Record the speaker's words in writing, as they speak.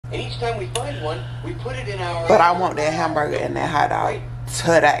And each time we find one, we put it in our... But I want that hamburger and that hot dog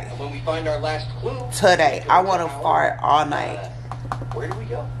today. And when we find our last clue... Today. I want to fart all night. Where do we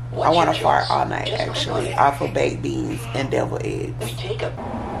go? I want to fart all night, actually, off of baked beans and deviled eggs. We take a...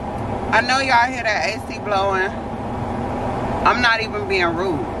 I know y'all hear that AC blowing. I'm not even being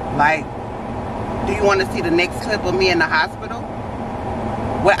rude. Like, do you want to see the next clip of me in the hospital?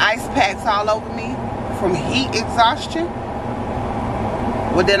 With ice packs all over me from heat exhaustion?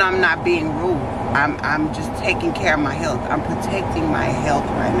 Well, then I'm not being rude. I'm just taking care of my health. I'm protecting my health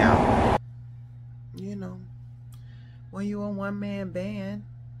right now. You know, when you're a one-man band,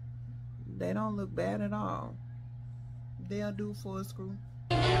 they don't look bad at all. They'll do for a screw.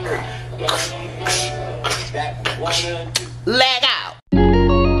 Leg out.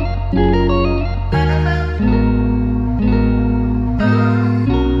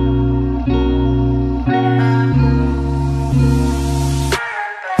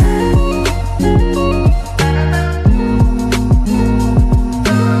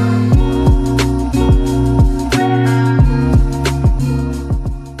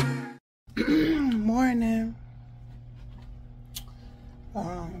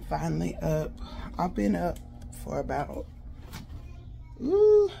 Finally up. I've been up for about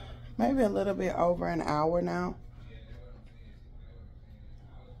maybe a little bit over an hour now.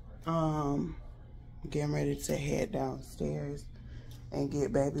 Getting ready to head downstairs and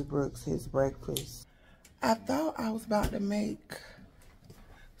get baby Brooks his breakfast. I thought I was about to make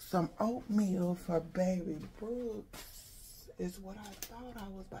some oatmeal for baby Brooks, is what I thought I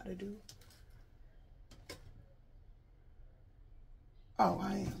was about to do. Oh,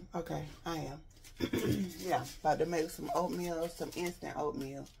 I am. Okay, I am. Yeah, about to make some oatmeal, some instant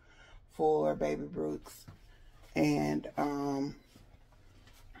oatmeal for baby Brooks. And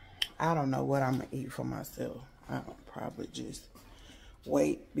I don't know what I'm going to eat for myself. I'll probably just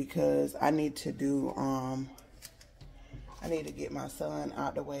wait because I need to do, I need to get my son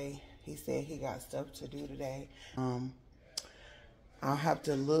out the way. He said he got stuff to do today. I'll have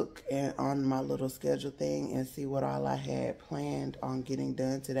to look on my little schedule thing and see what all I had planned on getting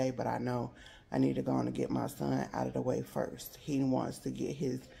done today. But I know I need to go on and get my son out of the way first. He wants to get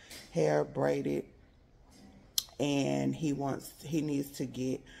his hair braided. And he needs to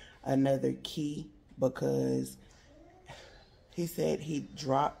get another key because he said he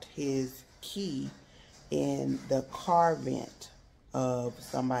dropped his key in the car vent of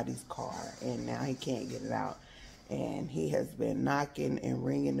somebody's car. And now he can't get it out. And he has been knocking and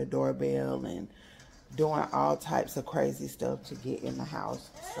ringing the doorbell and doing all types of crazy stuff to get in the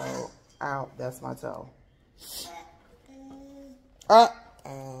house. So, ow, that's my toe.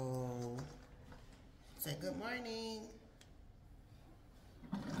 Uh-oh. Say good morning.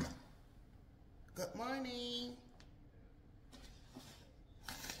 Good morning.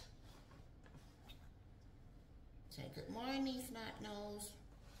 Say good morning, snot nose.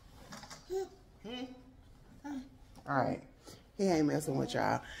 Alright, he ain't messing with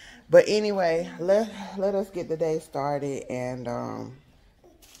y'all. But anyway, let us get the day started and,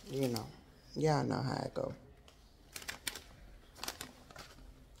 you know, y'all know how it go.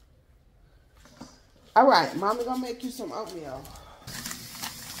 Alright, Mama gonna make you some oatmeal.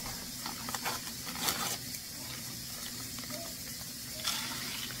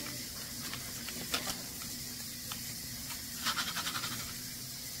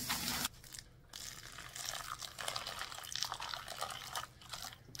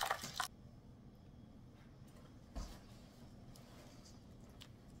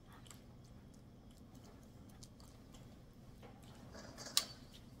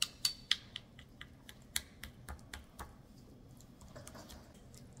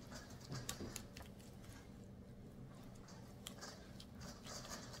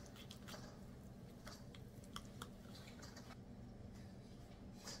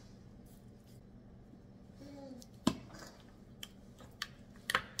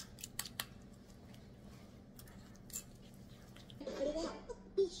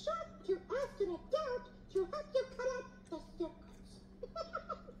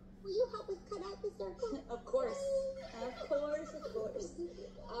 Of course.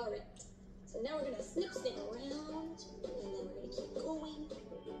 All right. So now we're gonna snip around, and then we're gonna keep going.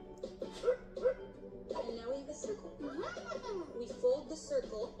 And now we have a circle. We fold the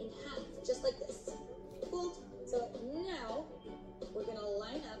circle in half, just like this. Fold. So now we're gonna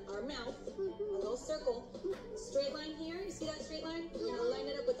line up our mouth, a little circle, straight line here. You see that straight line? We're gonna line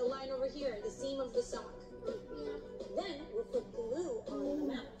it up with the line over here, the seam of the stomach. Then we'll put glue on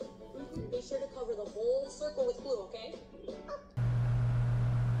the mouth. Be sure to cover the whole circle with glue, okay?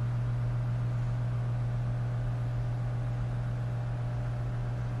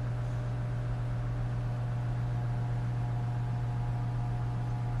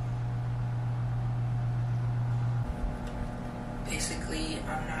 technically,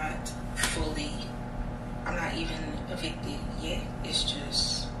 I'm not even evicted yet. It's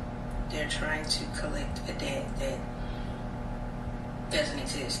just they're trying to collect a debt that doesn't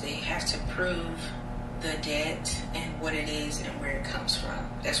exist. They have to prove the debt and what it is and where it comes from.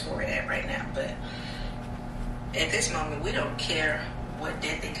 That's where we're at right now. But at this moment, we don't care what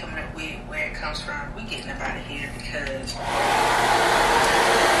debt they're coming up with, where it comes from. We're getting up out of here because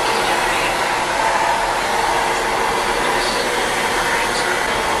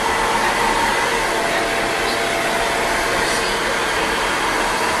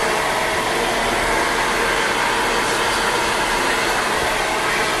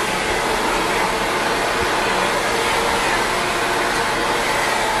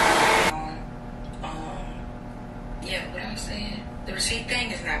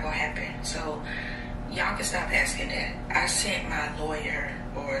y'all can stop asking that. I sent my lawyer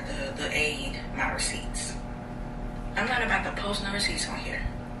or the aide my receipts. I'm not about to post no receipts on here.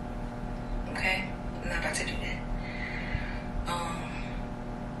 Okay? I'm not about to do that.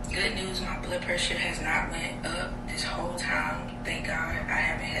 Good news, my blood pressure has not went up this whole time. Thank God. I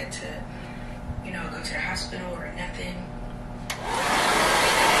haven't had to, go to the hospital or nothing.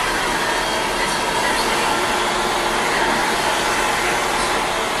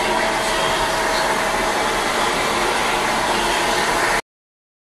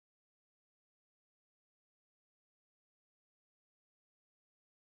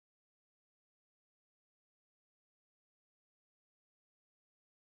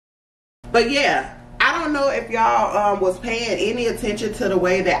 But yeah, I don't know if y'all was paying any attention to the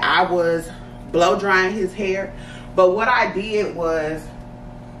way that I was blow drying his hair. But what I did was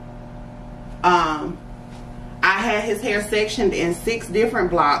I had his hair sectioned in 6 different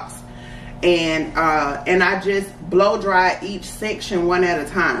blocks, and I just blow dry each section one at a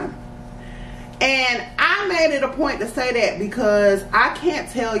time. And I made it a point to say that because I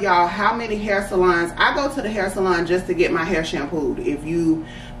can't tell y'all how many hair salons. I go to the hair salon just to get my hair shampooed. If you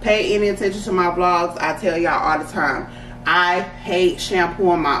pay any attention to my vlogs, I tell y'all all the time, I hate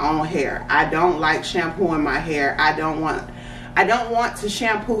shampooing my own hair. I don't like shampooing my hair. I don't want to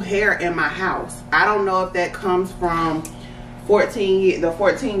shampoo hair in my house. I don't know if that comes from the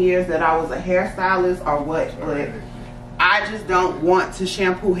 14 years that I was a hairstylist or what, but I just don't want to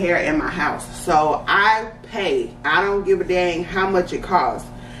shampoo hair in my house. So I pay. I don't give a dang how much it costs.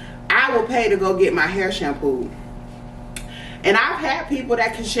 I will pay to go get my hair shampooed. And I've had people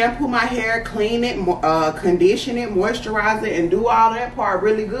that can shampoo my hair, clean it, condition it, moisturize it, and do all that part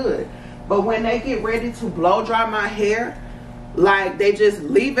really good. But when they get ready to blow dry my hair, like they just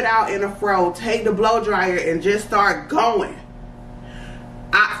leave it out in a fro, take the blow dryer and just start going.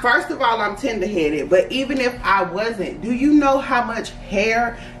 First of all, I'm tender-headed, but even if I wasn't, do you know how much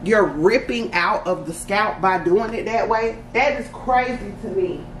hair you're ripping out of the scalp by doing it that way? That is crazy to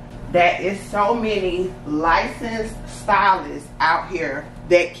me. That is so many licensed stylists out here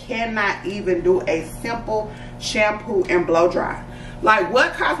that cannot even do a simple shampoo and blow dry. Like,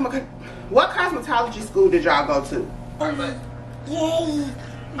 what cosmetology school did y'all go to?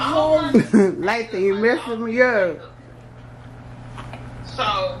 Lathan, you messing me up.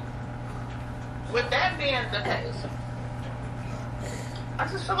 So, with that being the case, I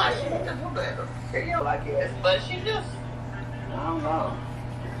just feel like she needs to do better. I guess. But she just, I don't know.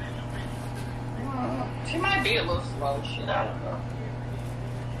 She might be a little slow. Shit, I don't know.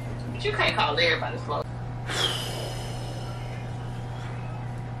 But you can't call everybody slow.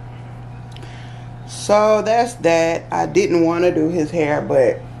 So that's that. I didn't want to do his hair,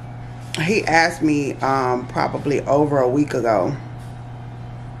 but he asked me probably over a week ago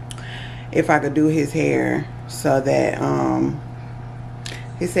if I could do his hair, so that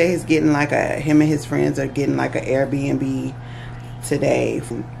he said he's getting like him and his friends are getting like an Airbnb today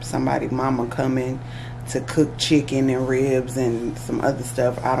from somebody mama coming to cook chicken and ribs and some other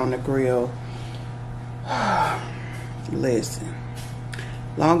stuff out on the grill. Listen,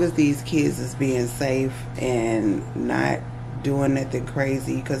 long as these kids is being safe and not doing nothing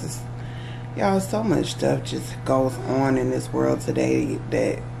crazy, because y'all, so much stuff just goes on in this world today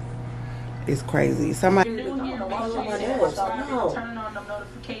that is crazy. Somebody Turn on the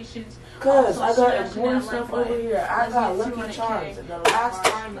notifications. Cause I got important stuff over here. I got Lucky Charms. The last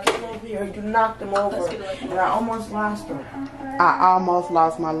time you came over here, you knocked them over, and I almost lost them. I almost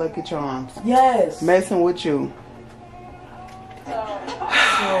lost my Lucky Charms. Yes. Messing with you.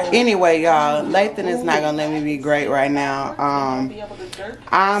 Anyway, y'all, Lathan is not gonna let me be great right now.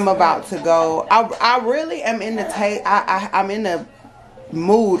 I'm about to go. I really am in the I'm in the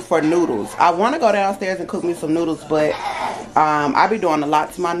mood for noodles. I want to go downstairs and cook me some noodles, but I be doing a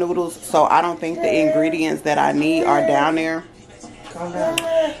lot to my noodles, so I don't think the ingredients that I need are down there. Calm down.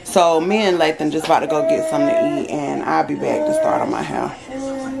 So me and Lathan just about to go get something to eat, and I'll be back to start on my hair.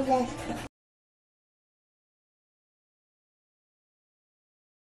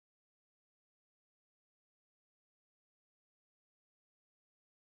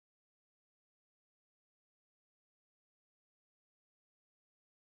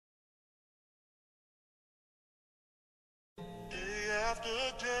 After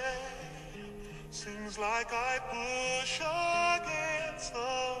day, seems like I push against the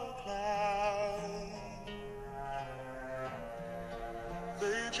cloud.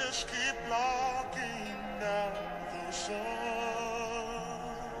 They just keep blocking out the sun.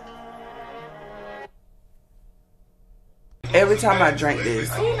 Every time I drink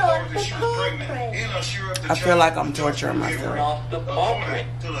this, I feel like I'm torturing myself. Off the paw print.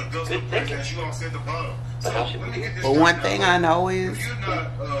 Good thinking. But how should we do? But one thing I know is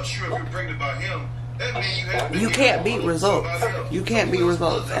you can't beat results. You can't beat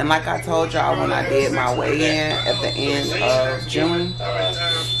results. And like I told y'all when I did my weigh-in at the end of June,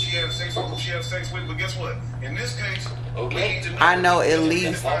 I know at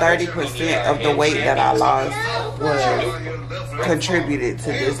least 30% of the weight that I lost was contributed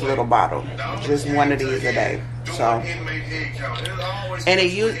to this little bottle. Just one of these a day. So, and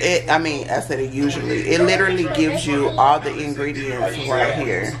I mean, I said it usually. It literally gives you all the ingredients right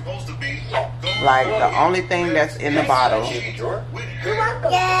here. Like the only thing that's in the bottle.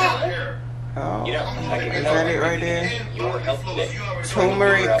 Oh, is that it right there?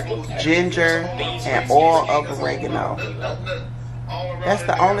 Turmeric, ginger, and oil of oregano. That's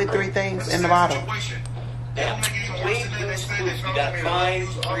the only 3 things in the bottle.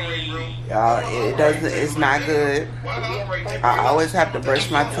 Y'all, it's not good. I always have to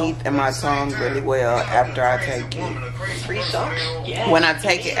brush my teeth and my tongue really well after I take it. When I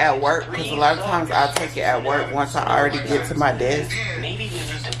take it at work, because a lot of times I take it at work once I already get to my desk.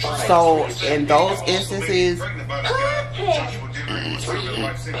 So in those instances,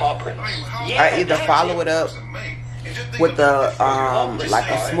 I either follow it up with a like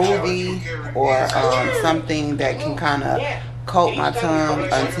a smoothie or something that can kind of coat my tongue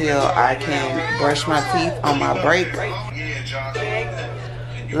until I can brush my teeth on my break.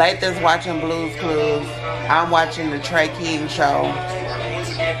 Lathan's watching Blue's Clues. I'm watching the Trey King show.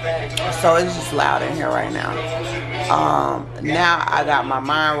 So it's just loud in here right now. Now I got my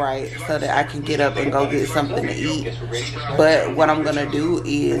mind right so that I can get up and go get something to eat. But what I'm gonna do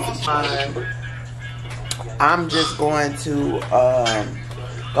is I'm just going to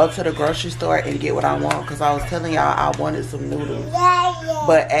go to the grocery store and get what I want, because I was telling y'all I wanted some noodles.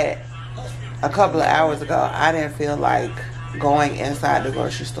 But at a couple of hours ago, I didn't feel like going inside the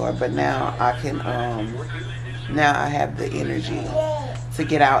grocery store. But now I can, now I have the energy to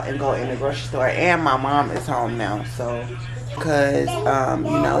get out and go in the grocery store. And my mom is home now, so, because,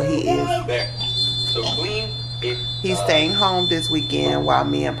 you know, he's staying home this weekend while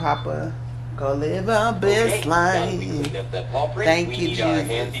me and Papa go live our best life. Thank you,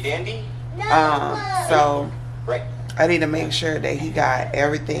 Jesus. So I need to make sure that he got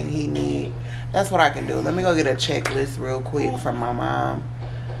everything he needs. That's what I can do. Let me go get a checklist real quick from my mom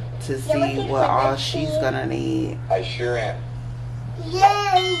to see what all she's gonna need. I sure am.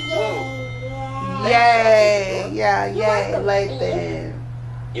 Yay! Yeah, yay, Lathan.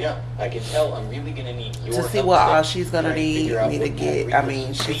 You know, I can tell I'm really gonna need your to see what all she's gonna need me to get. I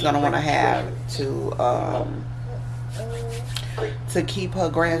mean, she's gonna want to have to keep her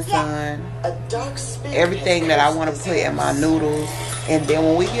grandson, everything that I want to put in my noodles. And then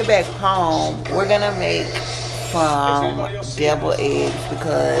when we get back home, we're gonna make some deviled eggs,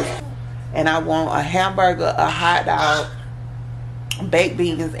 and I want a hamburger, a hot dog, baked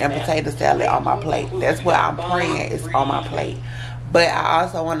beans, and potato salad on my plate. That's what I'm praying is on my plate. But I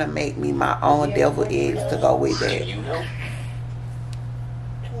also want to make me my own deviled eggs to go with that.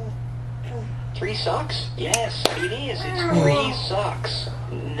 3 socks? Yes, it is. It's 3 socks.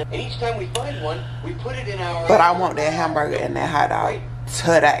 And each time we find one, we put it in our... But I want that hamburger and that hot dog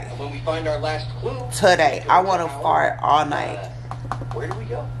today. When we find our last clue... Today. I want to fart all night. Where do we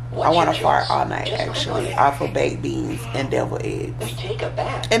go? I want to fart all night, actually, off of baked beans and deviled eggs. We take a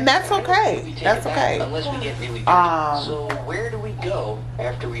bath. And that's okay. That's okay. Unless we get really dirty. So where do we go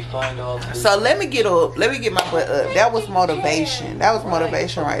after we find all the... So let me get up. Let me get my butt up. That was motivation. That was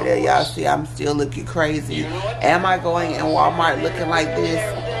motivation right there. Y'all see, I'm still looking crazy. Am I going in Walmart looking like this?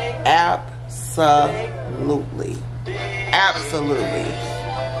 Absolutely. Absolutely.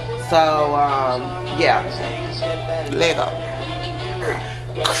 So, yeah. Lego.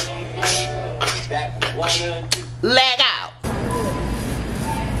 Leg out.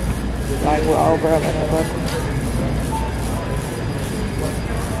 Like what old girl like her.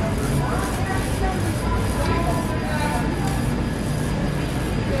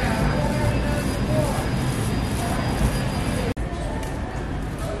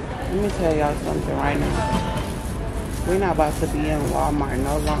 me tell y'all something right now. We're not about to be in Walmart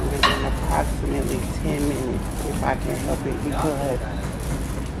no longer than approximately 10 minutes if I can help it, because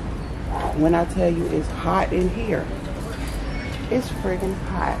when I tell you it's hot in here, it's friggin'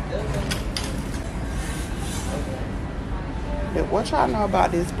 hot. Now, what y'all know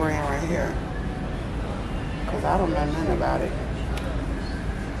about this brand right here? Because I don't know nothing about it.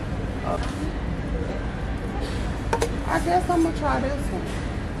 I guess I'm gonna try this one.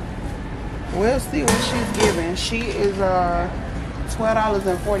 We'll see what she's giving. She is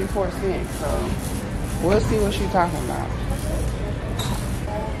 $12.44, so we'll see what she's talking about.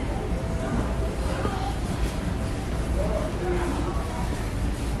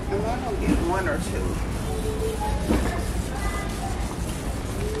 I'm gonna get one or two.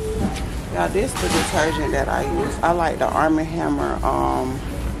 Now this is the detergent that I use. I like the Arm & Hammer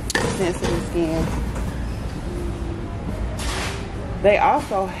sensitive skin. They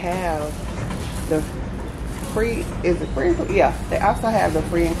also have the free, is it free? Yeah, they also have the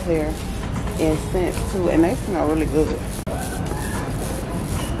free and clear in scents too, and they smell really good.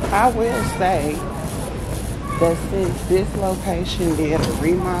 I will say that since this location did a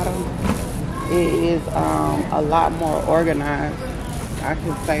remodel, it is a lot more organized. I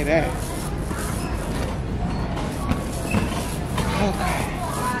can say that. Okay.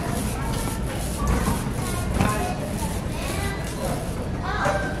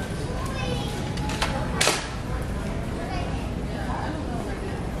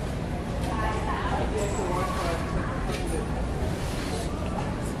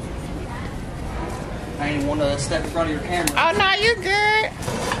 I didn't want to step in front of your camera. Oh, no, you good.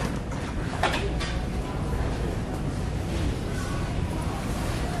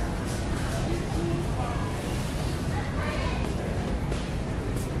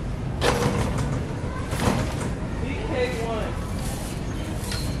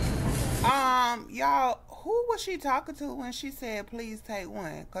 Y'all, who was she talking to when she said, please take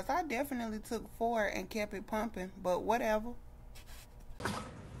one? Because I definitely took 4 and kept it pumping, but whatever.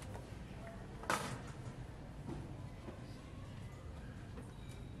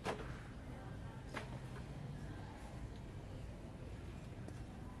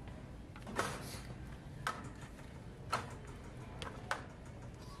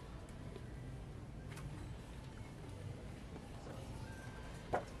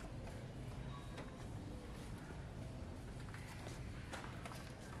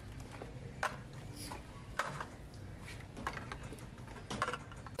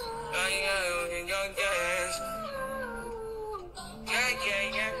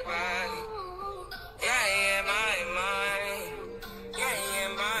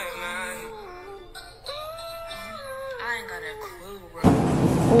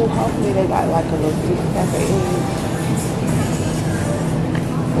 Oh, hopefully they got like a little 6-pack of eggs.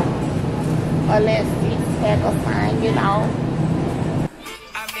 A little 6-pack of fine, you know.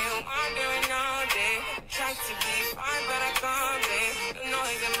 I've been wondering all day, tried to be fine, but I can't be. The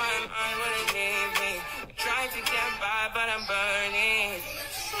noise in my mind wouldn't leave me. Trying to get by, but I'm burning.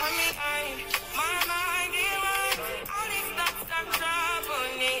 I mean, my mind is running. All these thoughts are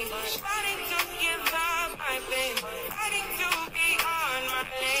troubling. Starting to give up, I've been fighting to be on my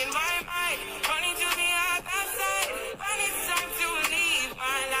lane. My mind running to the other side. When it's time to leave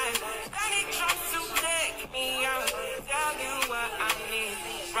my life, then it tries to take me out. Tell you what I need.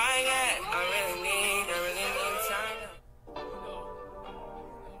 Right, yeah, I really need time.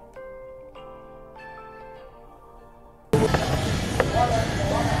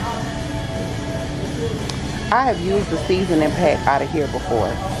 I have used the seasoning pack out of here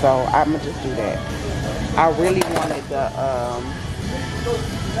before, so I'm gonna just do that. I really wanted the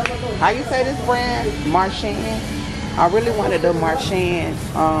how you say this brand? Marchand. I really wanted the Marchand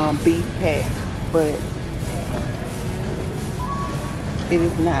beef pack, but it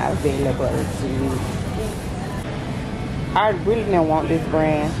is not available to me. I really didn't want this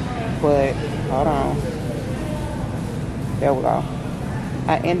brand, but hold on. There we go.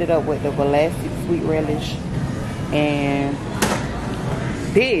 I ended up with the Velastic Sweet Relish and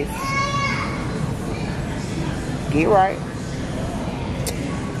this. Get right.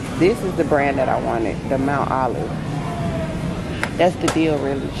 This is the brand that I wanted, the Mount Olive. That's the deal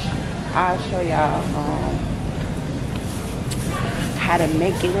relish. I'll show y'all how to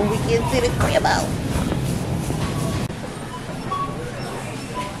make it when we get to the crib out.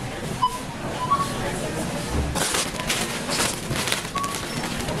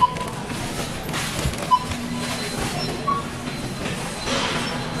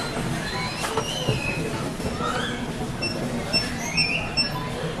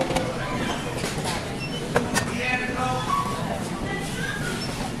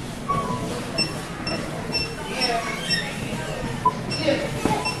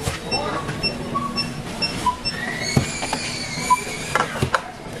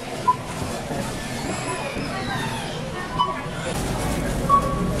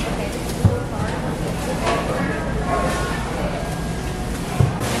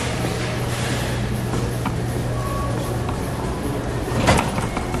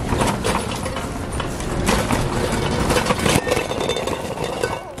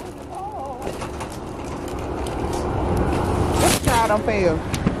 don't fail.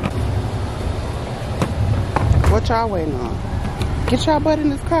 What y'all waiting on? Get y'all butt in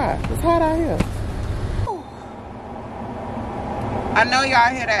this car. It's hot out here. I know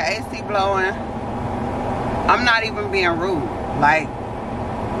y'all hear that AC blowing. I'm not even being rude. Like,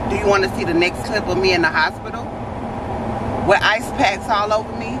 do you want to see the next clip of me in the hospital? With ice packs all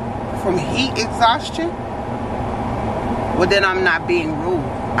over me from heat exhaustion? Well, then I'm not being rude.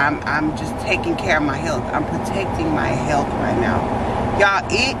 I'm just taking care of my health. I'm protecting my health right now. Y'all,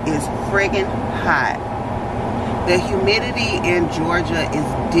 it is friggin' hot. The humidity in Georgia is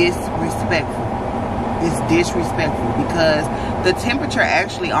disrespectful. It's disrespectful because the temperature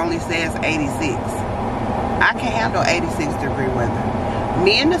actually only says 86. I can handle 86-degree weather.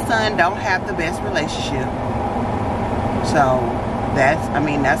 Me and the sun don't have the best relationship. So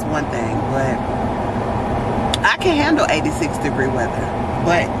that's one thing, but I can handle 86-degree weather.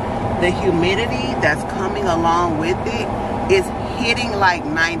 But the humidity that's coming along with it is hitting like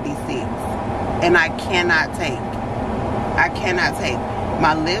 96. And I cannot take.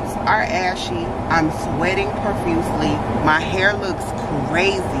 My lips are ashy. I'm sweating profusely. My hair looks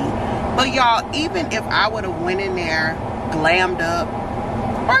crazy. But y'all, even if I would have went in there glammed up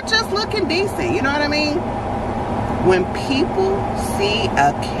or just looking decent, you know what I mean? When people see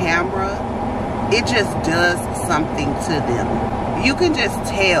a camera, it just does something to them. You can just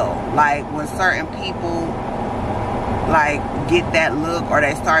tell, like, when certain people like get that look or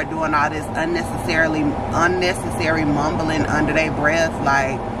they start doing all this unnecessary mumbling under their breath.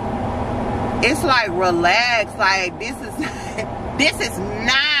 Like, it's like, relax. Like, this is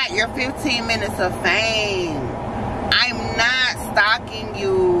not your 15 minutes of fame. I'm not stalking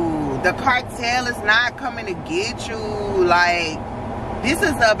you. The cartel is not coming to get you. Like, this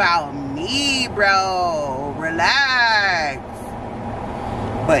is about me, bro. Relax.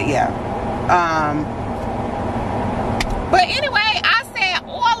 But yeah. But anyway, I said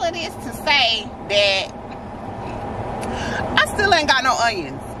all of this to say that I still ain't got no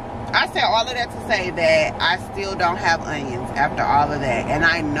onions. I said all of that to say that I still don't have onions after all of that. And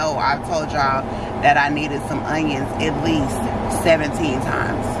I know I've told y'all that I needed some onions at least 17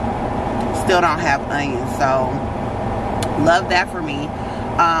 times. Still don't have onions. So, love that for me.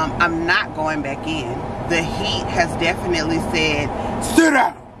 I'm not going back in. The heat has definitely said, sit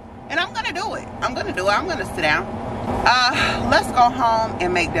down. And I'm going to do it. I'm going to do it. I'm going to sit down. Let's go home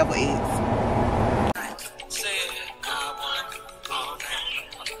and make devil eggs.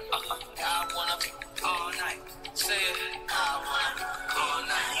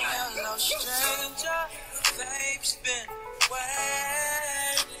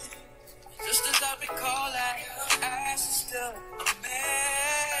 Just as I recall that ass is still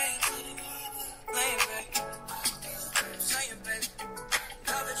amazing. Playing baby, saying baby,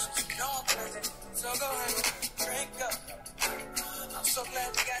 now that you know I'm crazy, so go ahead, drink up. I'm so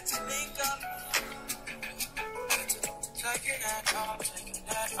glad we got to link up. Taking that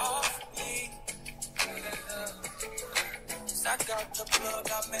off me. 'Cause I got the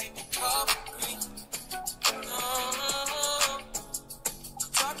blood, I made the coffee.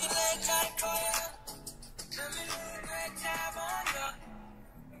 Talking late night for ya. Let me do a great time on ya.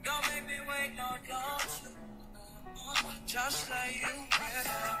 Don't make me wait, no, don't you? Just like you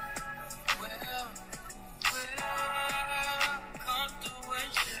will. Come through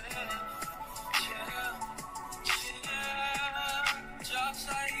and chill. Just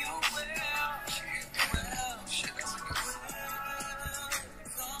like you will.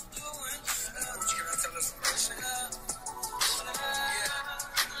 Come through and chill.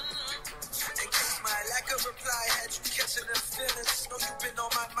 Lack of reply had you catching the feelings. Know you been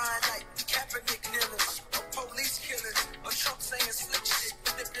on my mind like Kaepernick kneelings, or police killings, or Trump saying slick shit,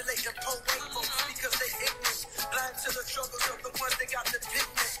 manipulating poet folks because they ignorant, blind to the struggles of the ones that got the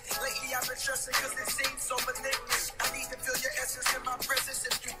pigment. Lately I've been stressing because it seems so malignant. I need to feel your essence in my presence.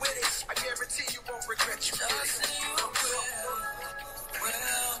 If you with it, I guarantee you won't regret you. Just say you will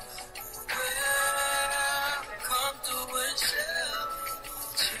come through and chill.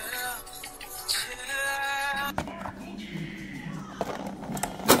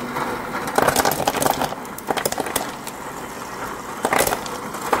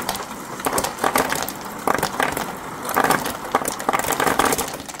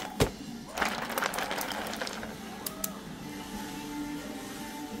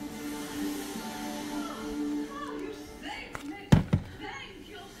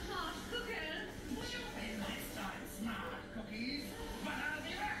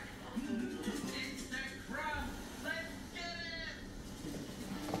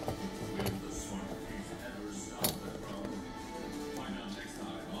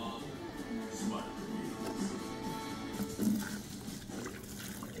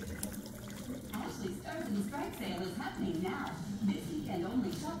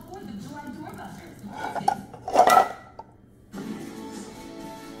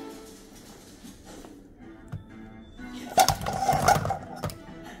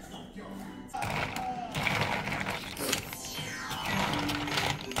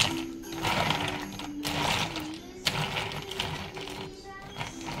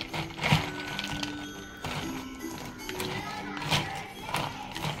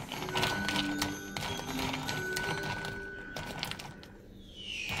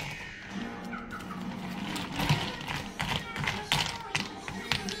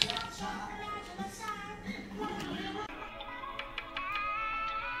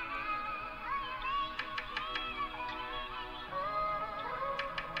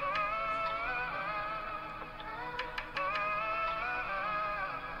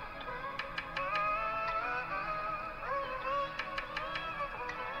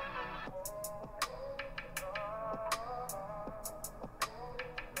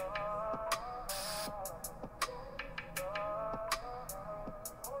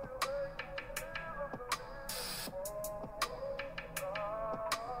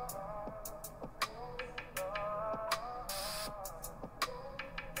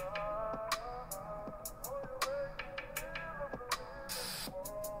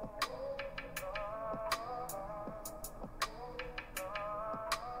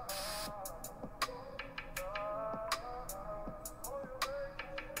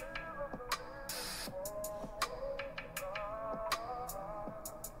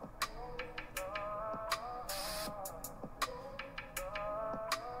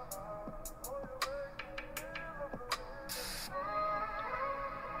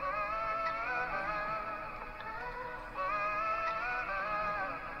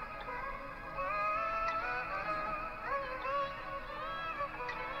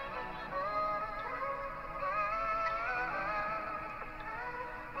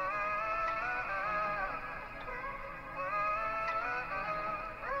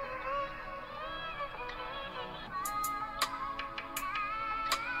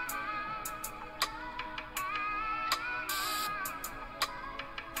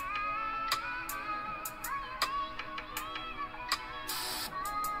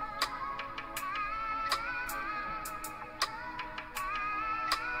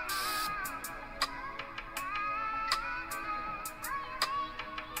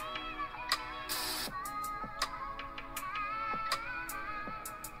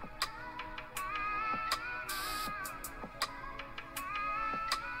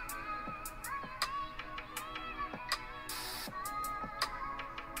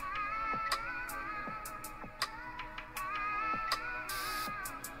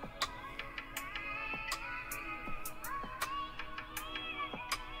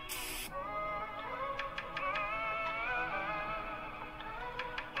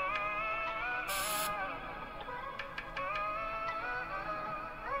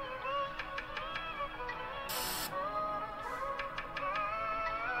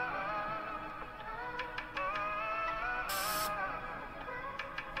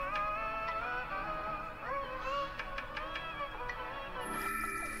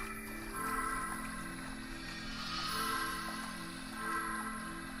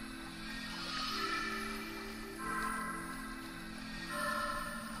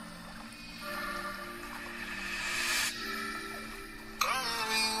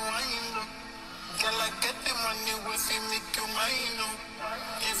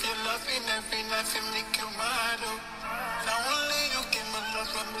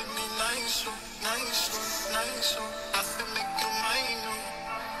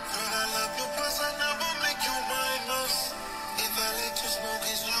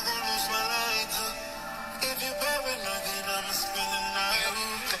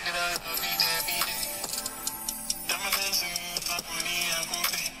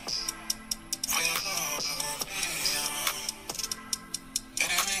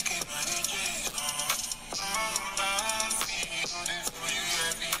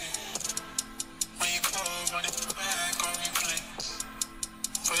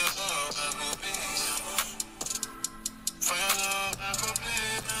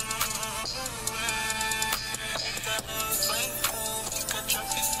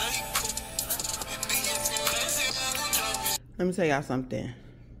 Let me tell y'all something.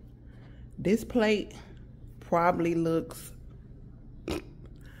 This plate probably looks,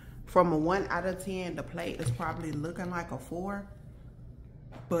 from a 1 out of 10, the plate is probably looking like a 4,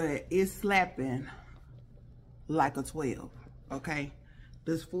 but it's slapping like a 12, okay?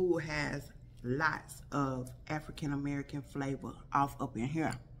 This food has lots of African American flavor off up in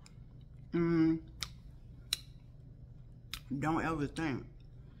here. Don't ever think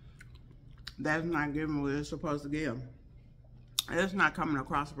that's not giving what it's supposed to give. It's not coming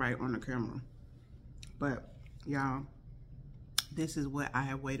across right on the camera. But, y'all, this is what I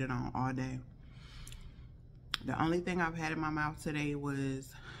have waited on all day. The only thing I've had in my mouth today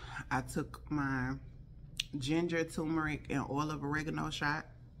was I took my ginger, turmeric, and oil of oregano shot.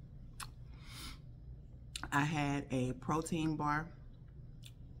 I had a protein bar.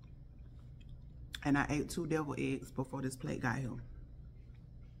 And I ate 2 deviled eggs before this plate got here.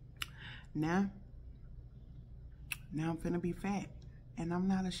 Now I'm finna be fat. And I'm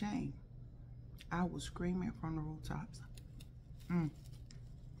not ashamed. I was screaming from the rooftops.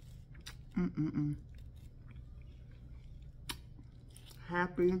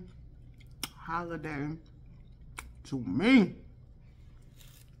 Happy holiday to me.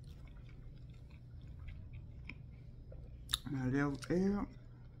 Now deviled egg.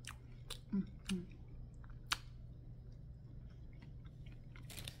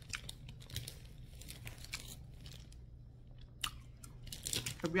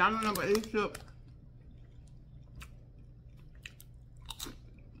 If y'all don't know about this chip,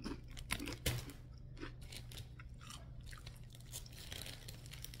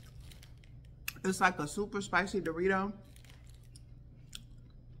 it's like a super spicy Dorito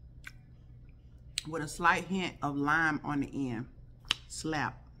with a slight hint of lime on the end.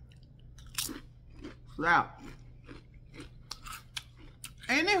 Slap. Slap.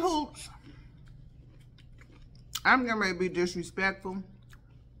 Ain't it hoops? I'm getting ready to be disrespectful.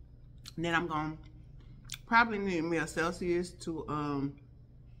 And then I'm gonna probably need me a Celsius to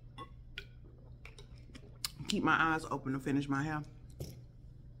keep my eyes open to finish my hair.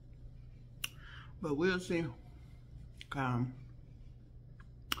 But we'll see. Right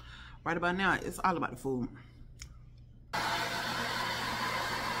about now, it's all about the food.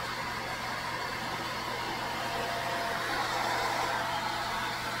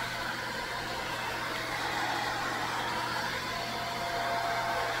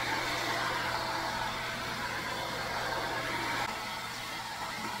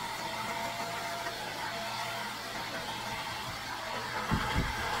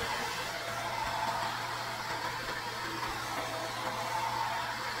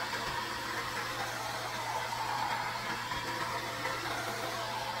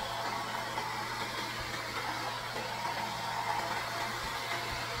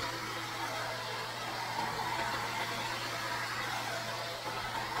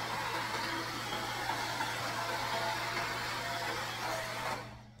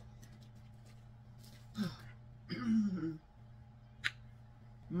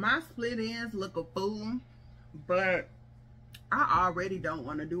 My split ends look a fool, but I already don't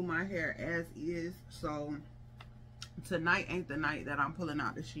want to do my hair as is, so tonight ain't the night that I'm pulling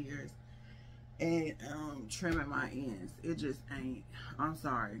out the shears and trimming my ends. It just ain't. I'm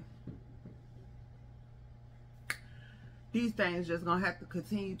sorry. These things just gonna have to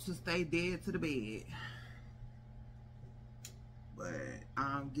continue to stay dead to the bed, but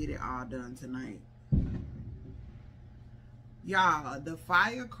I'll get it all done tonight. Y'all, the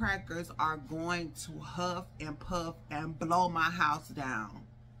firecrackers are going to huff and puff and blow my house down.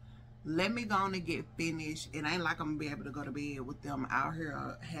 Let me go on and get finished. It ain't like I'm gonna be able to go to bed with them out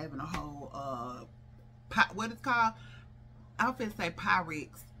here having a whole what it's called? I was finna say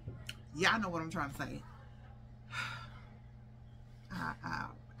Pyrex. Y'all know what I'm trying to say.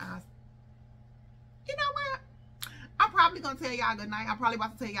 You know what? I'm probably gonna tell y'all good night. I'm probably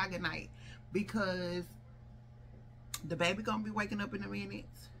about to tell y'all good night because the baby gonna be waking up in a minute.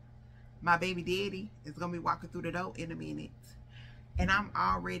 My baby daddy is gonna be walking through the door in a minute. And I'm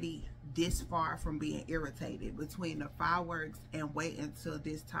already this far from being irritated between the fireworks and wait until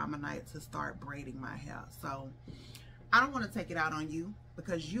this time of night to start braiding my hair. So I don't want to take it out on you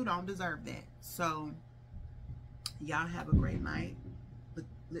because you don't deserve that. So y'all have a great night.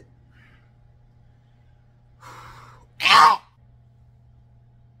 Ow!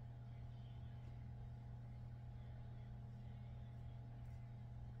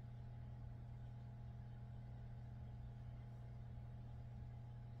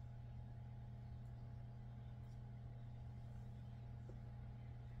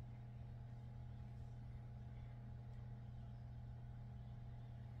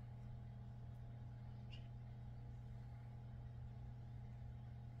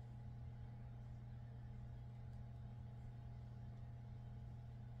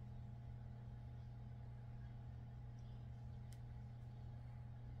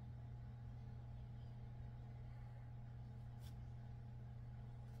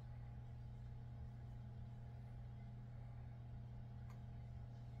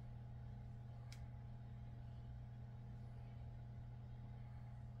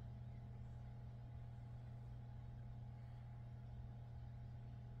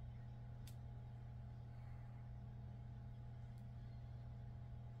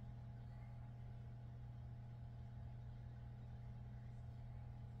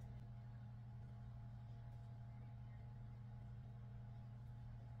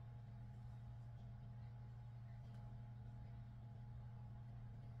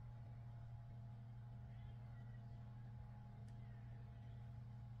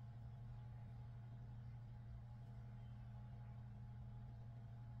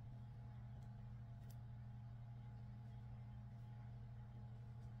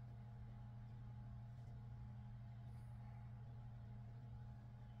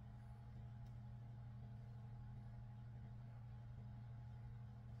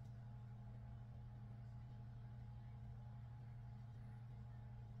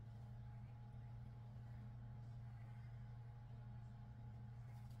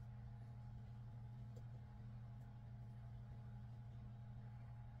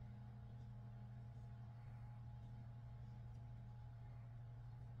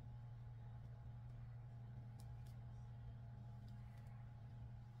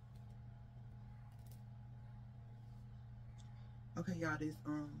 Okay, y'all, this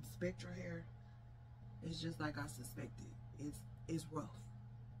Spectra hair is just like I suspected. It's rough.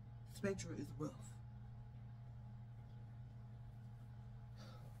 Spectra is rough.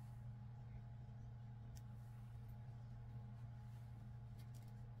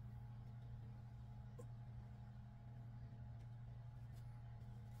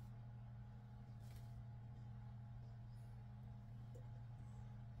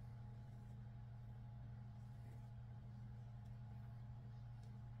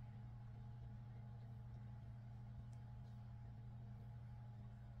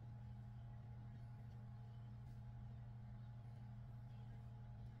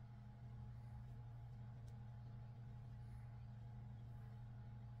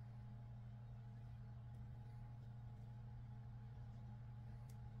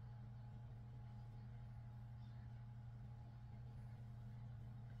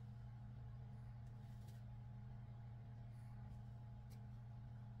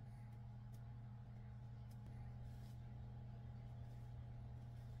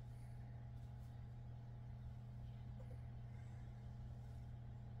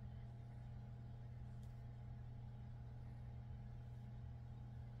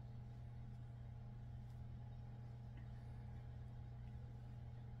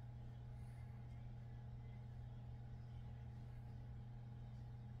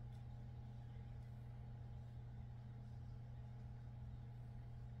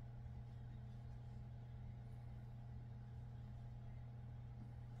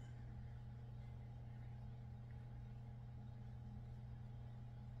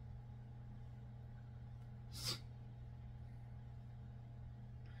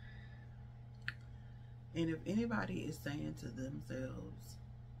 And if anybody is saying to themselves,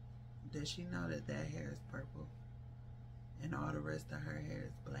 does she know that that hair is purple and all the rest of her hair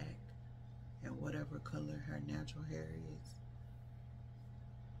is black and whatever color her natural hair is?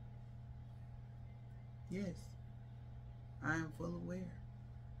 Yes, I am full aware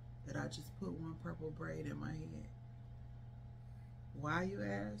that I just put one purple braid in my head. Why, you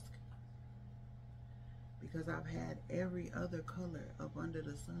ask? Because I've had every other color up under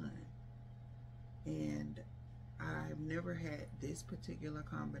the sun. And I've never had this particular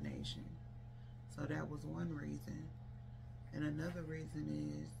combination. So that was one reason. And another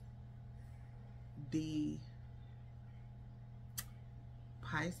reason is the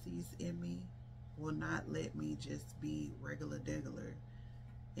Pisces in me will not let me just be regular degular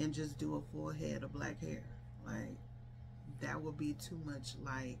and just do a full head of black hair. Like, that would be too much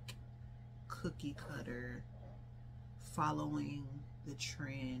like cookie cutter, following the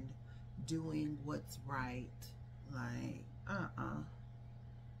trend, doing what's right. Like,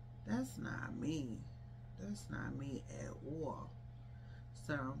 that's not me. That's not me at all.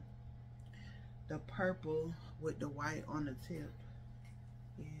 So the purple with the white on the tip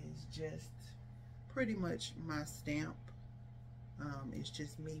is just pretty much my stamp. It's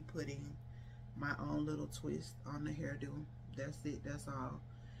just me putting my own little twist on the hairdo. That's it. That's all.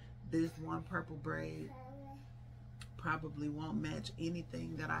 This one purple braid probably won't match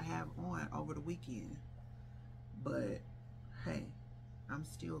anything that I have on over the weekend, but hey, I'm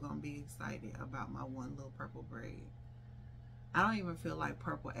still gonna be excited about my one little purple braid. I don't even feel like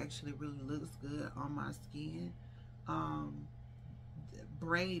purple actually really looks good on my skin.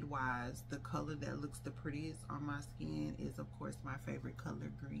 Braid wise, the color that looks the prettiest on my skin is of course my favorite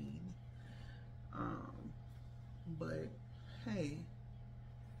color, green. But hey,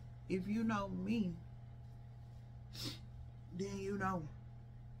 if you know me, then you know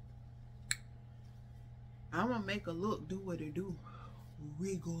I'm gonna make a look do what it do,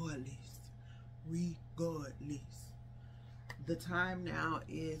 regardless. The time now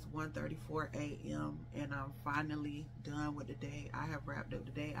is 1:34 a.m. and I'm finally done with the day. I have wrapped up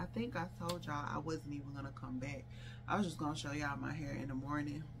the day. I think I told y'all I wasn't even gonna come back. I was just gonna show y'all my hair in the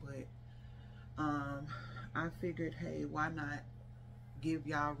morning, but I figured, hey, why not give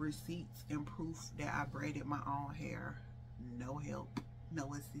y'all receipts and proof that I braided my own hair. No help,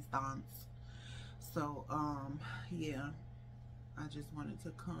 no assistance. So yeah, I just wanted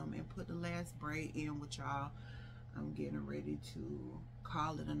to come and put the last braid in with y'all. I'm getting ready to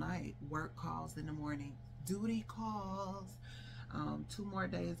call it a night. Work calls in the morning, duty calls, 2 more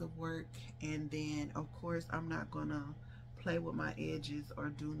days of work, and then of course I'm not gonna play with my edges or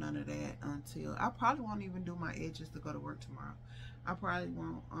do none of that until I probably won't even do my edges to go to work tomorrow. I probably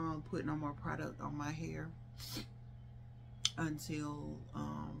won't put no more product on my hair until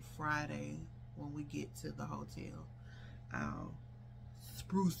Friday when we get to the hotel. I'll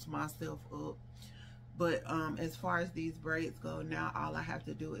spruce myself up. But as far as these braids go, now all I have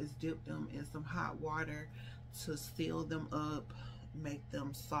to do is dip them in some hot water to seal them up make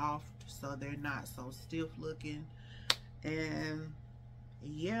them soft so they're not so stiff looking. And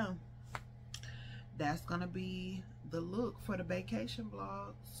yeah, that's gonna be the look for the vacation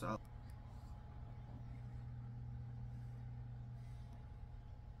vlog. So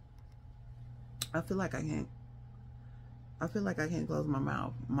I feel like I can't close my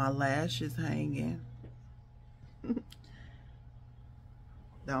mouth. My lash is hanging.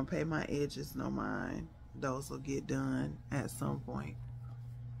 Don't pay my edges no mind. Those will get done at some point.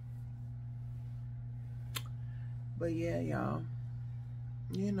 But yeah, y'all,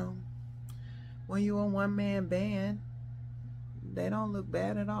 you know, when you a one-man band, they don't look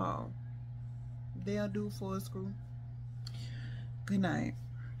bad at all. They'll do for a screw. Good night.